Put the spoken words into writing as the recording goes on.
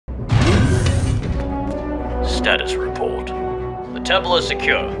status report. The temple is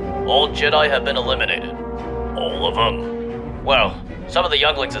secure. All Jedi have been eliminated. All of them? Well, some of the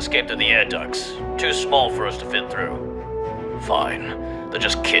younglings escaped through the air ducts. Too small for us to fit through. Fine. They're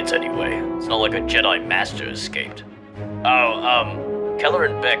just kids anyway. It's not like a Jedi Master escaped. Oh, Keller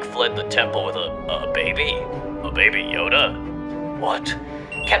and Beck fled the temple with a baby? A baby Yoda? What?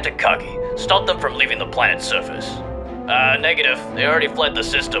 Captain Kagi, stop them from leaving the planet's surface. Negative. They already fled the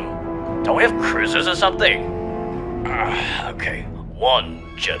system. Don't we have cruisers or something? Okay. One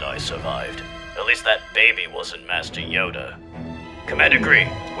Jedi survived. At least that baby wasn't Master Yoda. Commander Gree,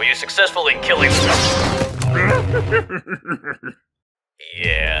 were you successful in killing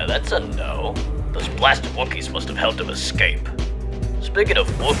Yeah, that's a no. Those blasted Wookiees must have helped him escape. Speaking of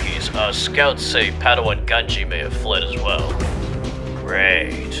Wookiees, scouts say Padawan Gunji may have fled as well.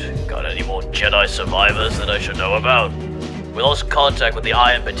 Great. Got any more Jedi survivors that I should know about? We lost contact with the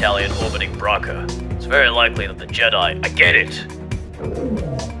Iron Battalion orbiting Bracca. It's very likely that the Jedi... I get it!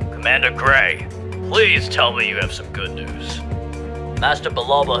 Commander Gray, please tell me you have some good news. Master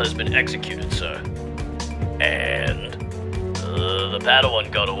Balaba has been executed, sir. And... the Padawan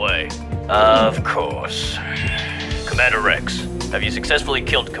got away. Of course. Commander Rex, have you successfully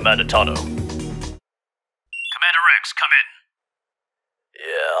killed Commander Tano? Commander Rex, come in.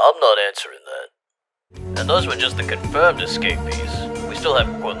 Yeah, I'm not answering that. And those were just the confirmed escapees. We still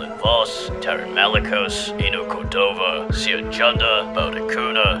have Quinlan Voss, Taran Malikos, Eno Cordova, Sia Junda,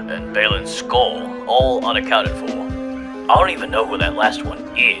 Baudicuna, and Balin Skoll, all unaccounted for. I don't even know who that last one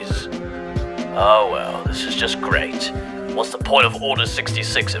is. Oh well, this is just great. What's the point of Order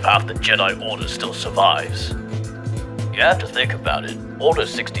 66 if half the Jedi Order still survives? You have to think about it. Order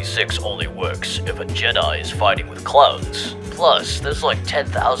 66 only works if a Jedi is fighting with clones. Plus, there's like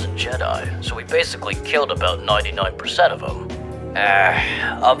 10,000 Jedi, so we basically killed about 99% of them.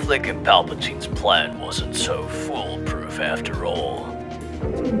 I'm thinking Palpatine's plan wasn't so foolproof after all.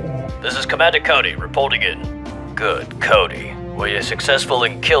 This is Commander Cody, reporting in. Good, Cody. Were you successful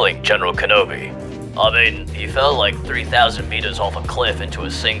in killing General Kenobi? I mean, he fell like 3,000 meters off a cliff into a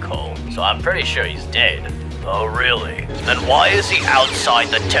sinkhole, so I'm pretty sure he's dead. Oh really? Then why is he outside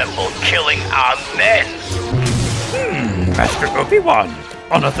the temple killing our men? Master Obi-Wan,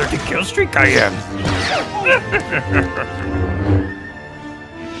 on a 30 kill streak I am.